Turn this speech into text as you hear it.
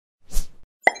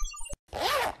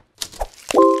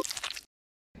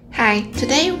Hi,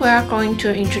 today we are going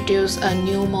to introduce a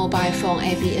new mobile phone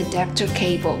AV adapter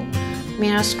cable,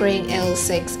 MiraScreen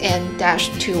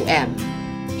L6M-2M.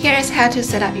 Here is how to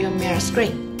set up your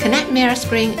MiraScreen. Connect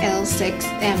MiraScreen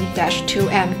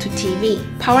L6M-2M to TV,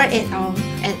 power it on,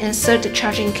 and insert the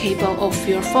charging cable of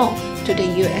your phone to the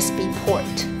USB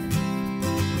port.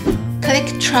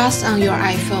 Click Trust on your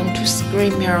iPhone to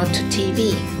screen mirror to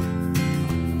TV.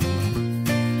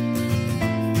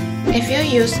 If you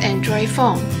use Android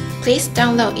phone, please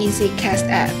download EZCast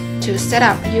app to set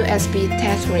up USB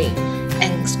tethering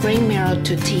and screen mirror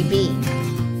to TV.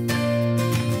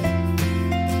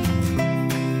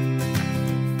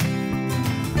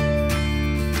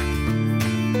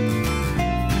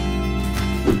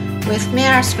 With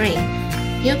MiraScreen,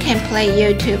 you can play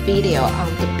YouTube video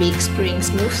on the big screen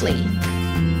smoothly.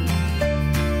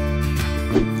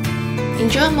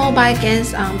 Enjoy mobile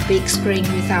games on big screen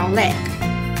without lag.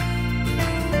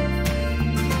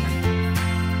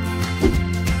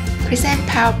 Present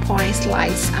PowerPoint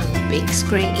slides on big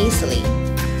screen easily.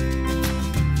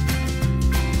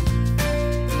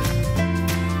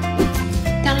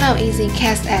 Download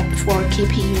EZCast app for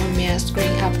keeping your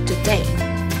MiraScreen up to date.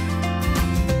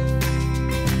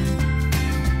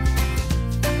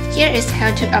 Here is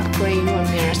how to upgrade your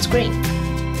MiraScreen.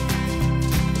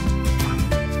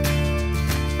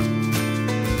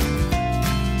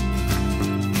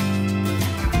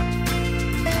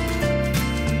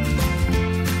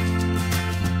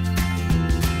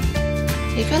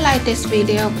 If you like this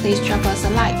video, please drop us a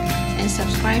like and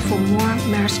subscribe for more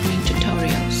MiraScreen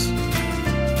tutorials.